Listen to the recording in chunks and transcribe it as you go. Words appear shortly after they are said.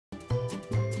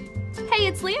Hey,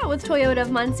 it's Leah with Toyota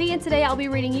of Muncie, and today I'll be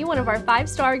reading you one of our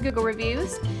 5-star Google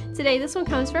reviews. Today, this one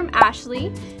comes from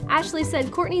Ashley. Ashley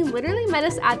said, Courtney literally met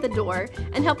us at the door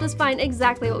and helped us find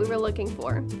exactly what we were looking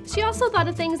for. She also thought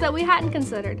of things that we hadn't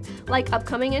considered, like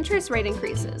upcoming interest rate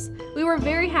increases. We were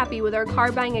very happy with our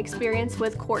car buying experience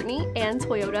with Courtney and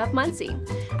Toyota of Muncie.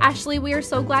 Ashley, we are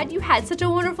so glad you had such a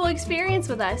wonderful experience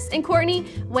with us. And Courtney,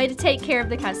 way to take care of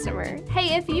the customer.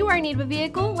 Hey, if you are in need of a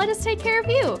vehicle, let us take care of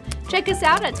you. Check us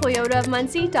out at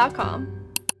toyotaofmuncie.com.